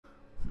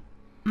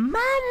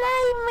My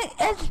name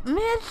is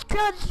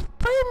Mr.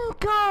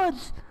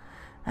 Sprinkles,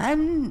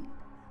 and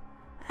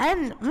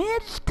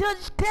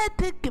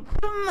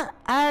Mrstaticboom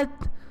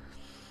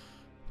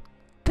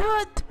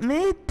taught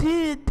me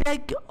to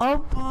take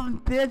over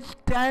this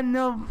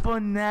channel for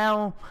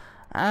now,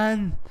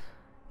 and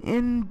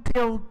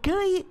until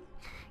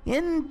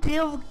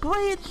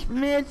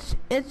Christmas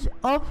is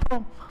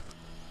over.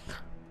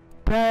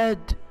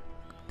 But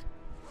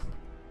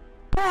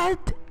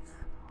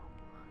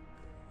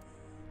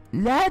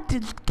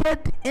let's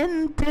get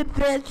into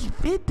this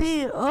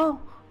video.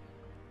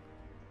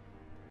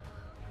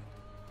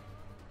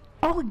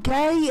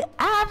 Okay,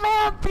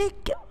 I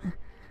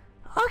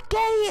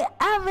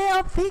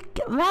will pick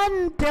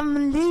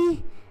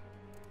randomly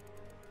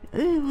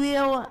who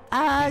will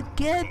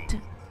get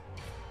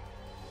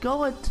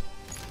good.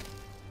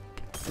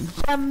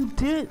 Some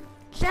dude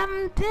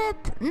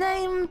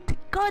named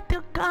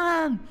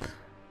Kotokan.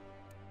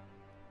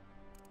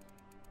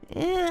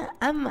 Who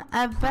am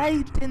I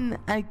fighting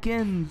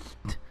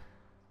against?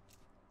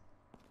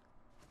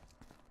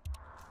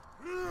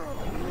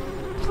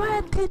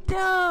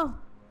 Predator!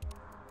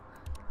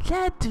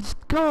 Let's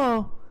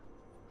go!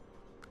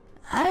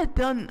 I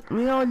don't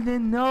really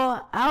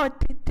know how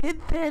to do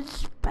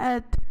this,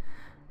 but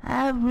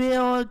I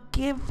will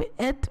give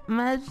it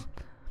my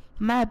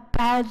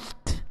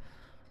best.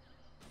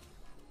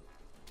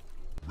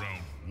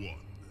 Round 1,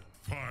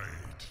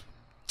 fight!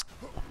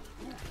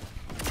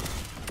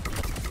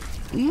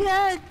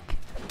 Yeah,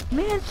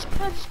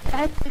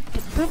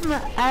 Mrstaticboom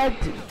had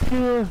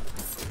to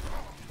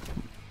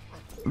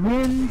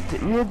win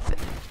with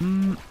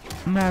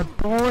my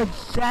boy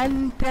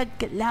Santa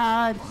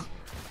Claus.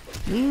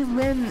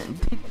 Even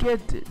to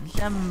get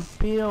some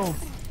bill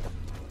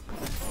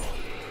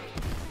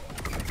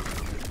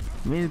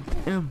with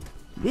him.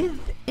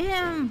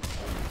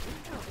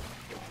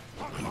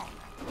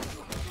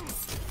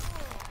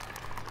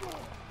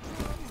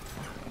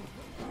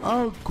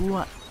 Oh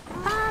crap!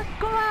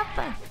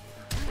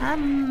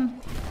 I'm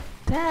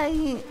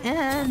dying.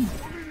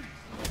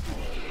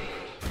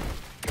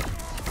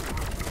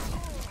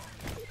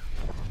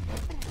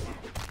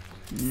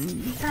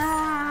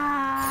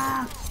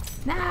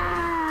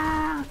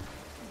 No!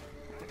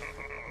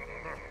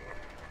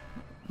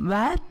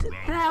 What?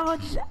 That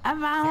was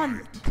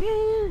around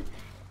 2.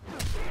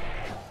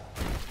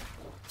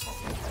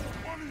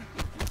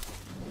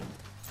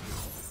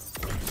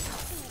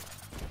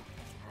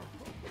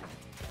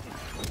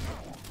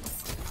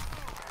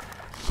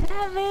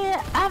 Sorry,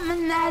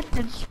 I'm not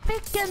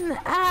speaking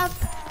up.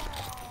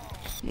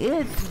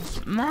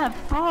 It's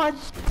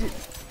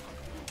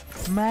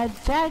my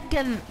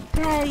second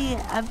day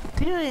of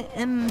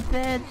doing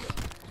this,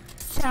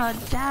 so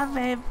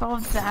sorry for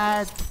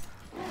that.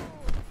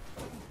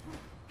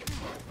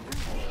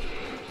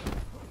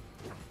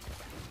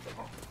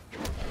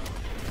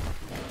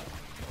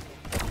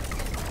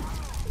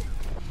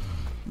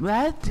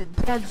 What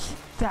does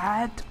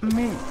that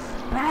mean?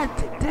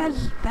 What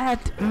does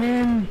that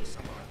mean?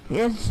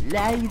 It's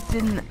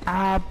lighting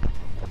up.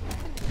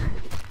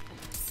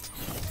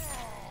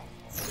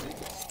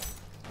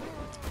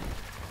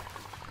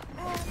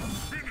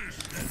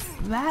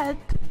 What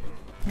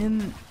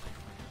in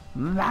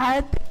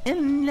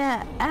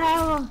the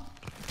hell?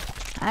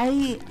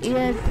 I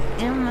hit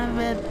him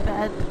with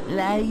that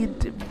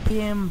light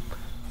beam.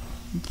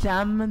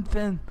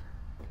 Something.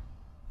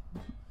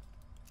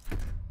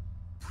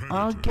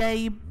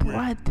 Okay,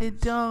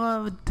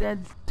 Predator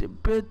just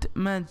put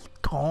my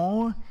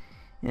skull,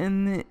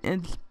 and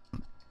it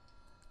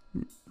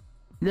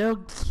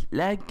looks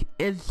like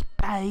it's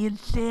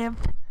passive.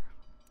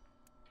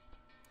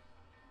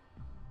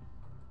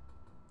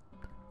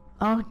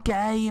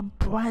 Okay,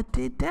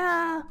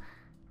 Predator,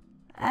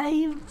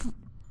 I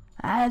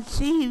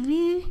see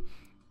you.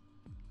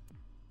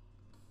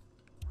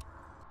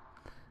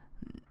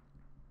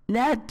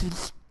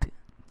 Let's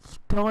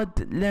start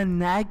the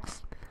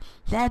next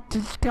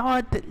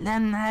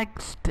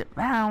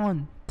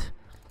round.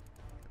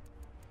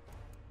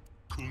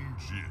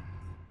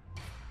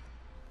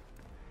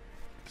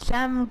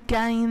 Some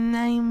guy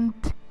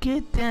named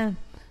Kitten.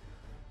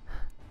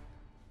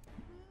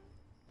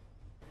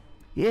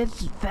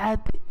 Is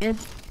that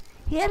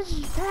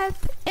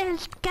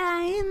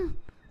kind?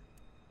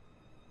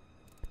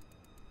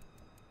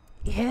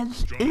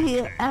 Is he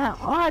a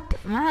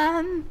hot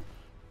man?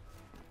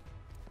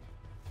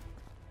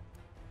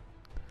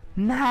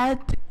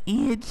 Not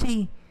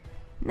easy.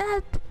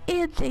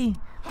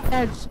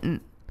 That's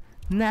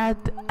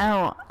not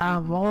how I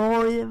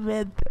roll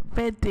with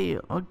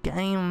video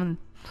games.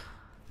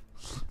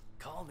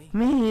 Call me.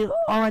 Me or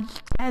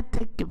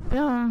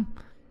Mrstaticboom,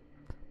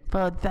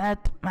 for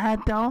that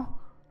matter.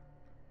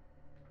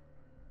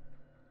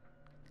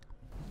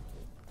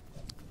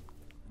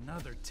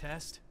 Another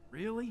test?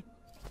 Really?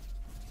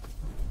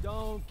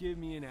 Don't give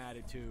me an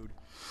attitude.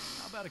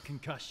 How about a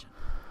concussion?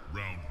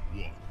 Round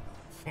 1,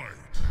 fight!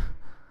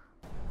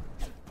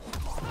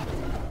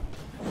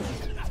 Would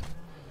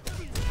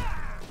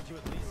you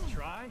at least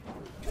try?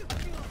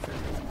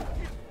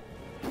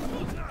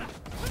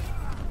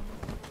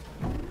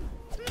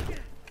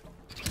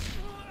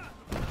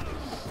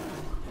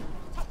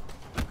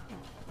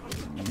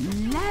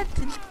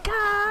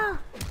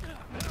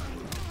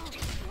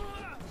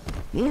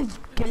 He's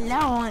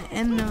glowing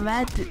in the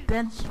red.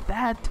 Does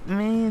that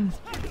mean?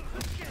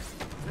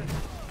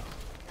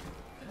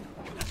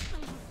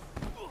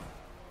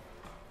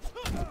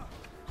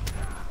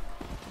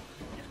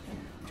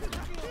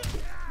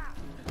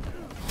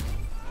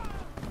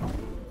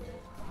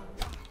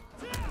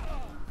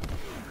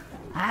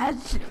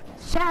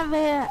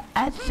 Sorry,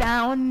 I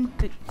sound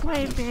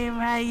creepy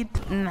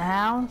right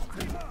now.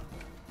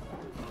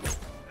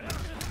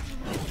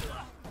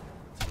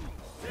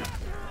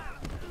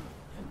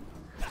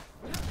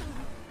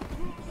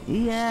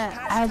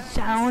 Yeah, I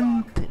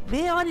sound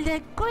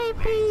really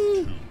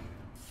creepy.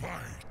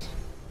 Fight.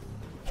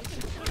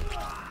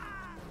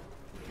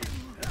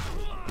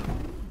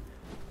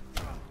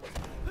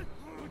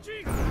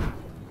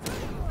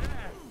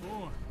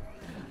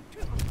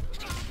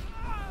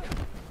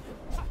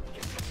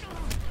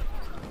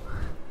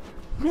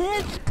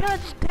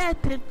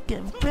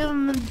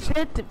 Mrstaticboom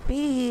should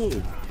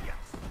be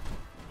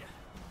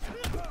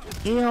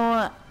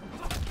your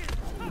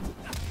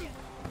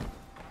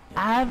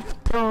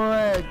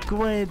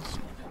afterwards,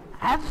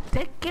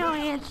 after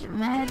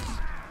Christmas,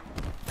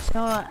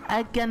 so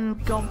I can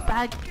go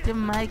back to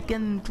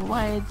making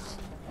toys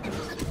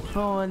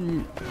for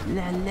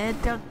the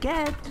little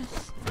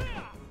kids.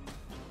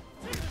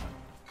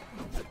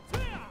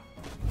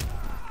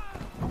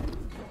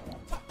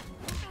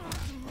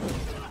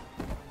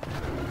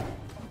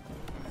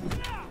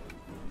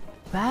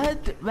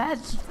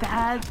 What's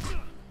that?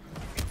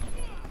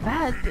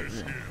 I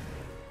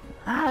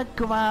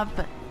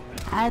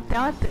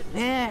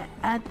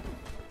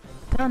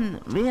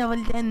don't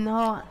really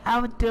know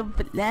how to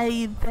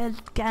play this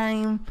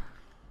game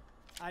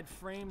I'd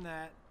frame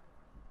that.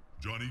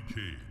 Johnny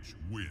Cage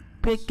wins.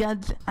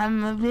 because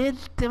I'm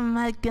used to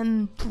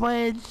making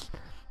toys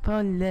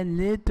for the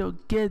little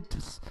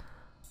kids.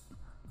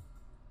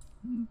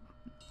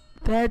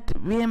 That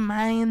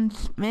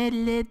reminds me,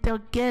 little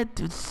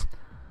kids,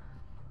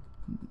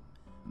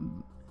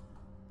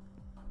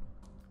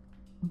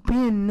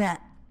 be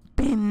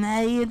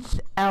nice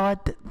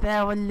out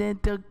there,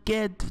 little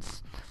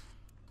kids.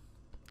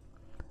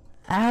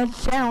 I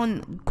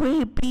sound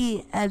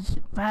creepy as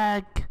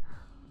fuck.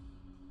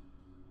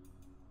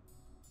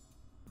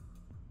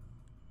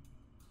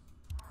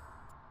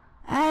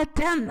 I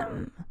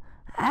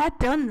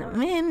don't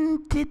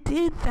mean to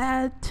do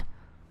that.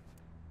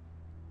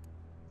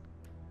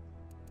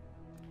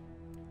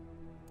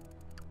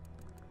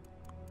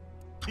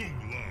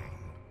 Kung Lao.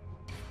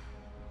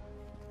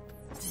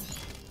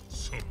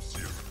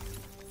 Sub-Zero.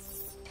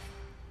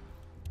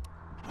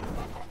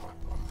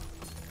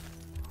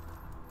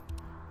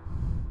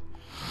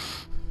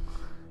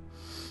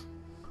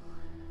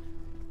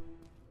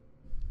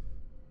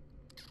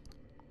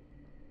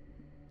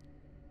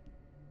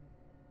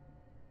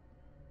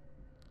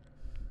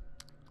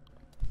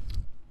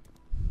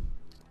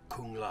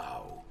 Kung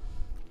Lao.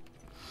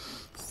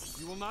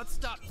 You will not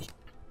stop.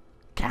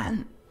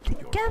 Gun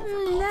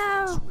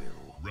low.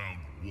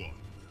 Round one.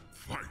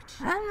 Fight.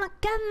 I'm a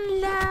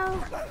gun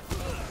low.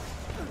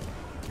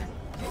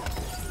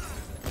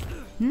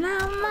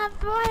 Now my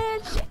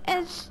voice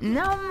is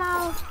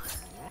normal.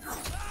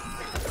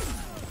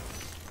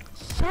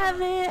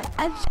 Sorry,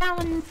 I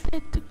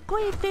sounded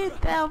creepy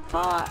there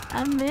for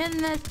a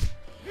minute.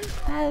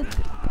 But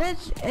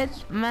this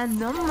is my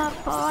normal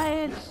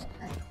voice.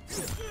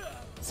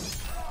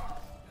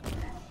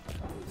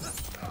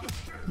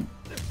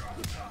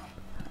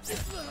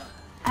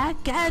 I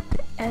got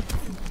it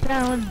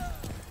down.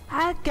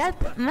 I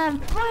got my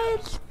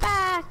voice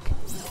back.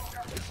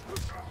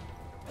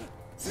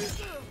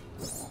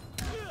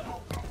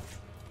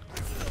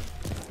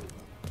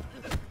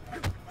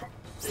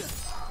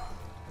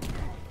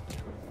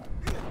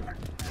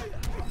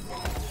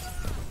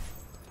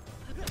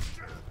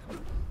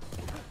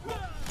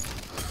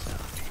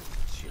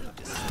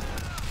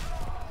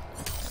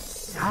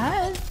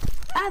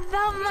 I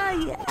thought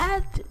my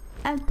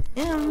at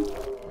him.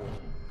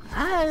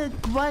 I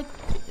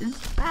worked his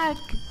back.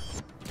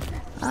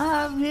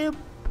 You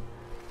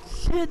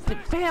should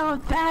feel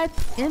that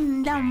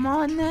in the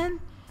morning.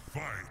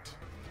 Fight.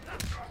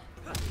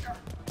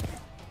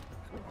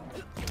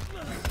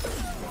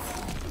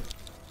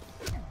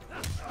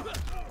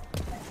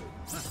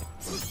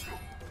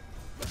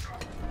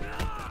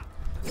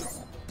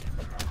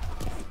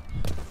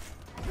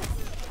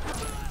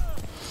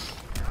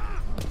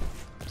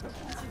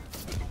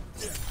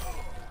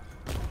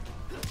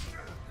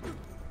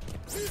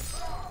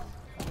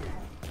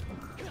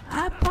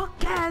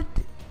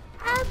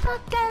 I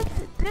forget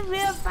to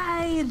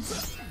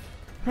revise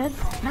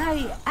with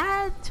my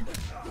ad.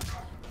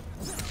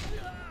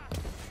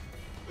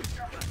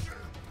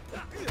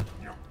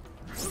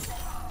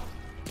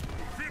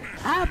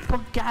 I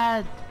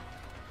forgot.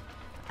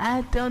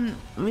 I don't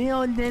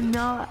really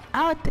know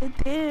how to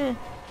do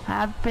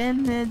a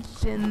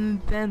finish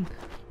and then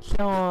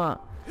so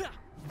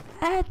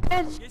I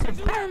just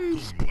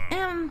punched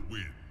him.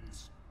 Wins.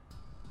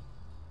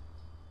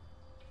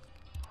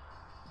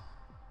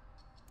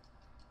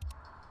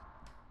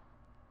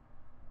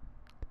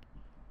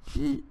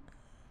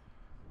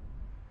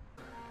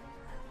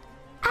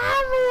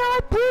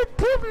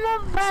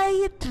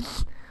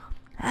 fight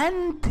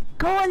and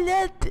call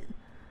it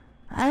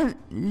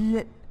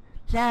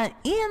the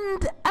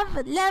end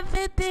of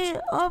the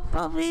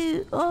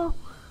video.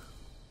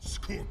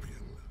 Scorpion.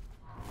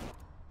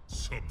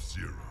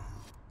 Sub-Zero.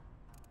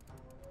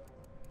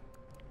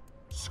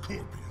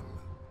 Scorpion.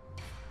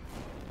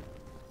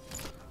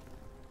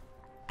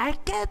 I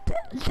get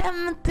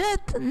some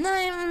good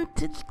name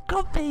to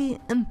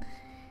Scorpion.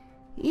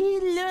 He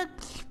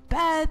looks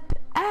bad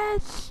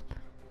as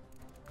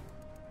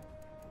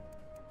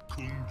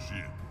Kung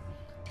Jin.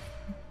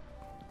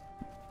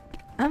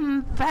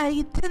 I'm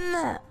fighting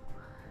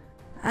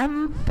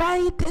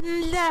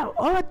the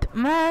old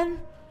man.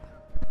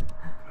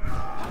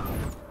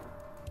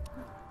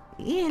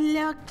 He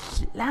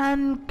looks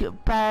like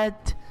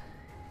but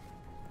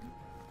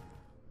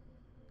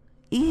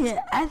he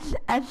has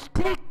a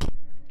stick,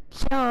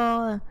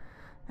 so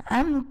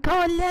I'm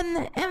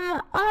calling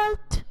him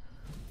out.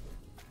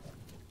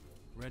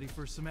 Ready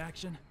for some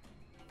action?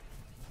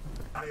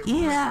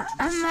 Yeah,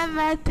 I'm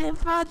ready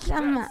for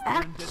some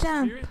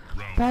action,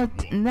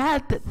 but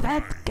not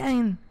that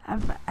kind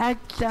of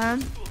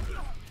action.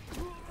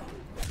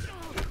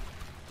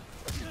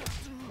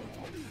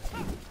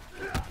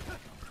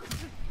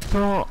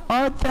 For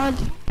all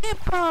those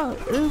people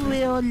who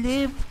will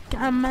leave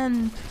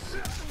comments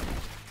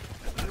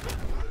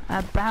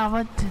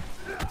about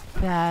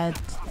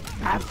that,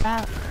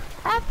 about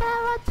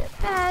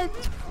that.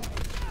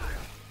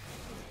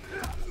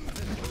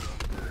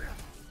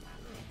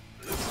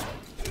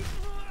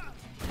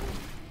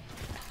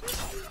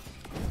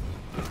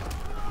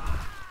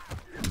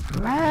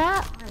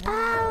 Well,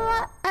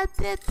 I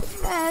did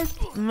that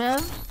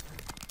move.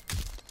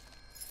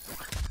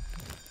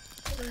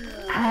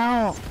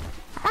 Ow.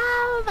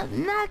 Ow,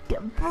 neck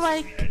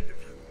break.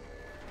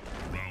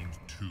 Round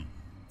 2.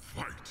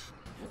 Fight.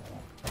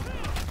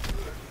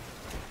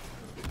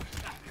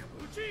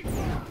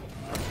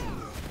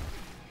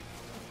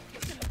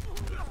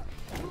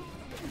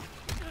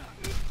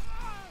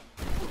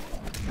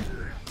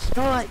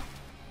 So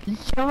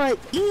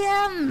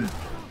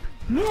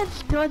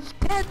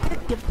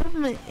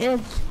Mrstaticboom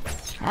is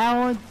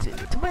out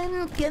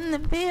twinkling the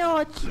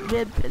fields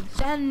with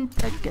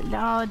Santa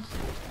Claus.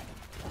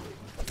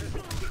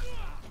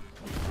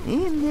 He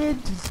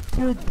needs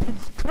to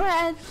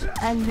distress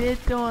a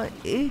little.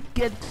 He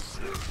gets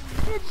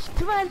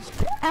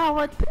distressed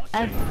out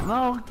at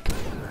work.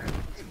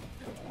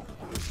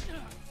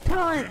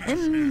 Turn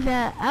in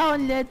the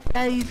outlet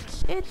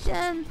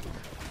station.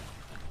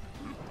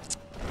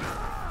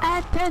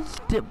 I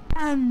just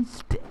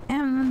punched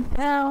him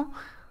though.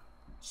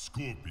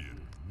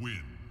 Scorpion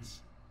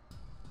wins.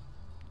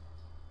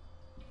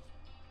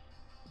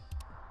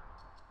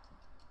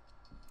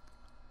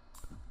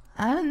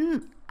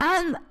 And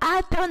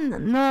I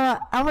don't know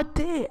how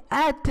to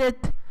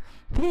edit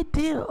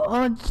video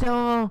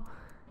also.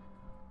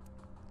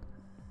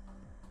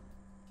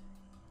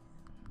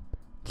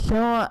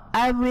 So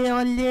I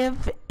will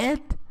leave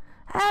it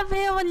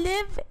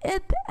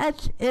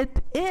as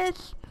it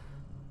is.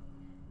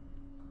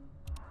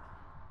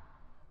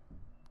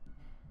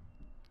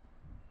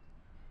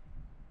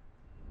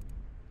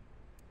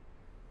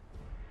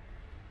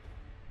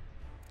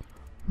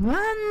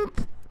 One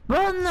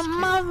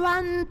more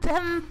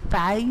random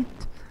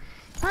fight.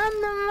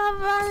 One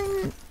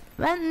more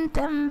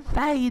random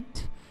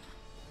fight.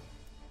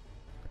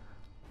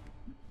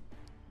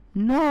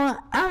 No,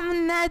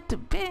 I'm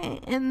not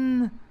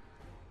being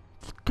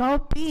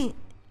Scorpion.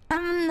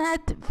 I'm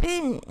not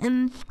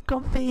being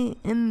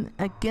Scorpion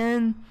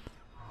again.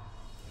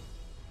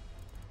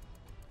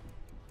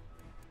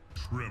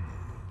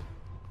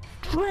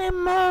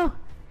 Tremor.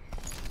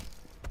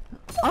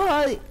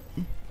 Oh.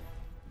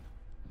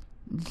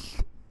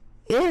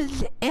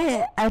 Is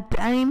it a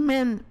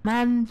diamond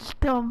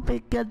monster?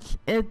 Because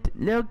it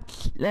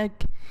looks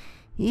like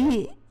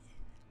he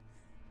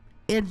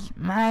is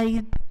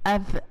made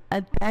of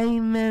a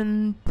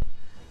diamond,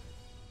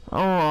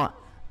 or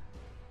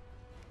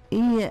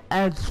he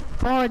is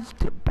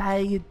forced by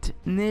it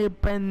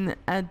nipping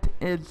at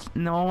his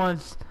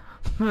nose.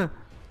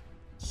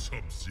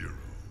 Sub-Zero.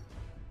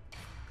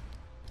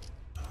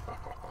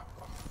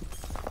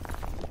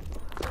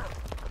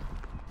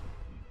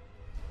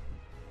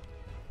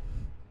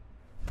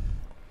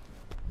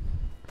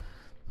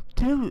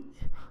 Dude,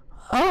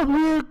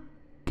 we're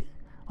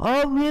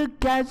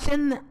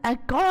getting a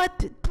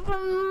god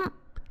Tremor.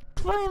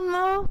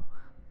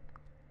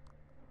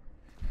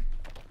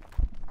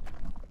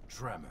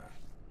 Tremor.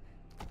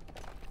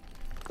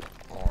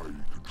 I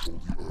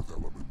control the earth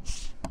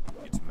elements.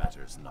 It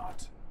matters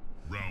not.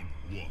 Round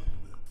 1.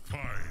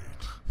 Fight.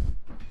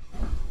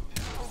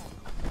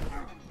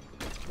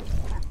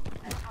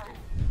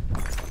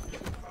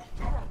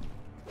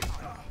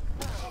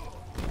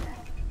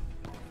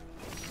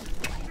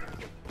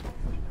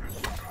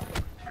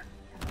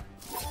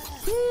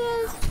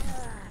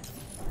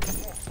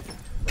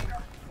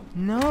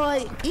 No,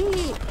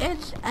 he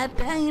is a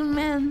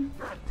diamond.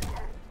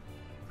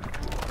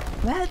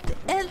 What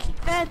is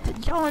that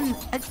zone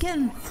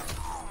again?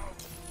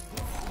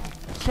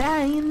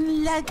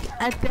 shine like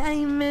a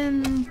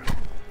diamond.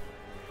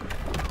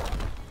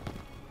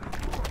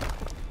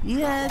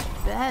 Yeah,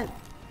 that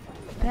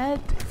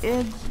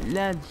is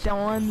the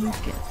song.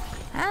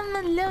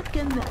 I'm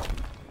looking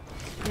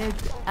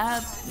it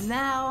up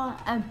now,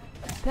 and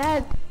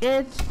that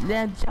is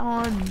the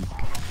song.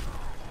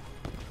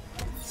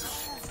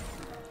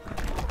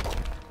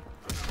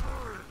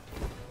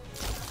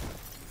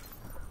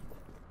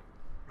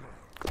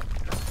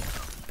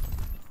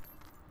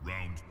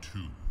 Round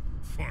 2,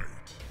 fight.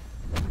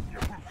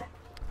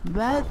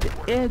 That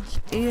is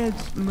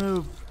his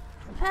move.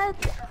 That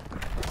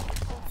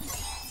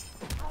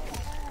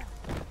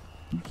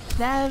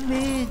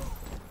savvy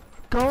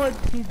God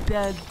he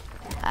does.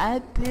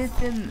 I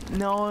didn't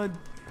know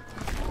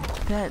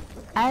that.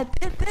 I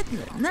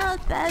didn't know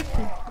that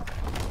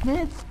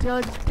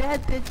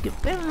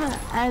Mrstaticboom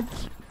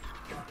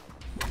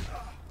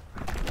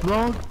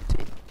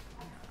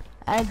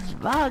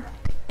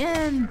walked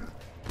in.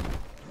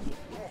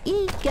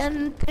 He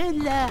can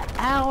fill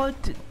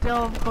out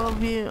the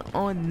review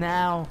on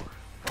now.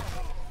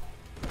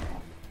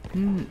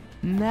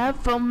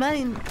 Never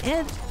mind,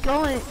 it's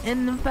going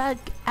in back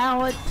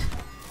out.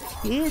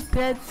 He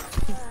said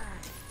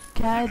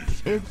got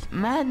his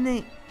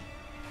money.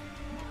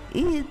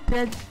 He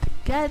said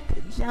get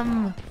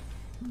some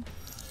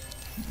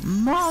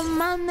more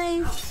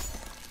money.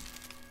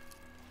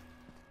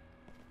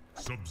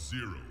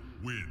 Sub-Zero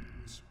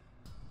wins.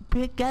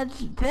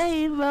 Because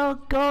they were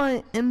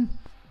going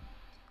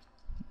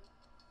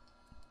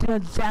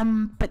to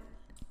some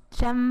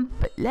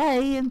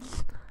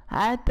place.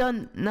 I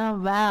don't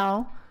know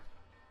how,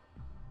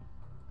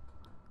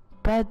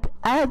 but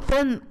I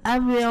think I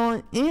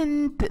will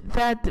end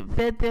that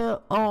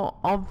video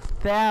of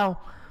the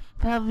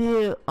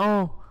review.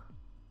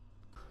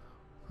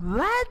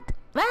 What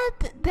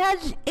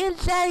does it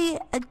say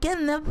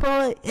again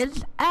for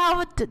it's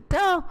out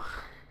though?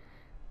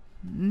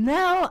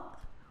 Now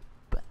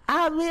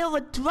I will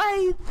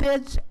try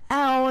this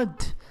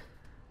out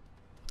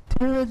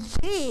to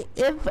see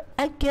if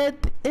I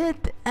get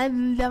it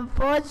and the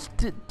first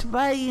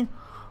try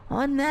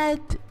on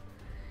it.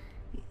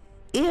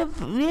 If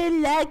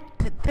you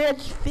liked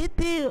this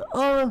video,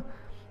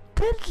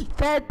 push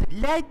that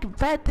like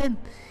button.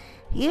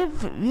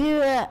 If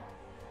you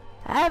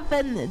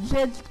haven't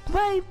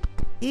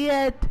subscribed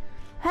yet,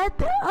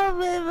 head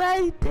over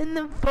right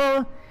in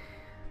for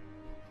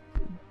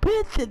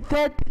push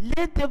that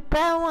little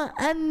bell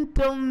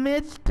under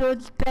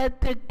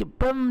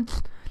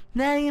Mrstaticboom's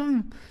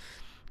name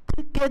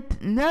to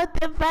get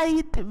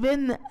notified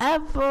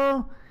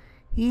whenever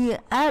he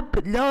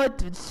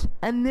uploads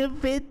a new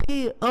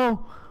video.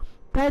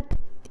 But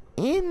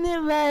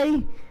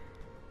anyway,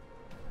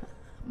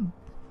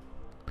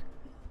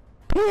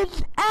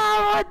 peace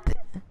out.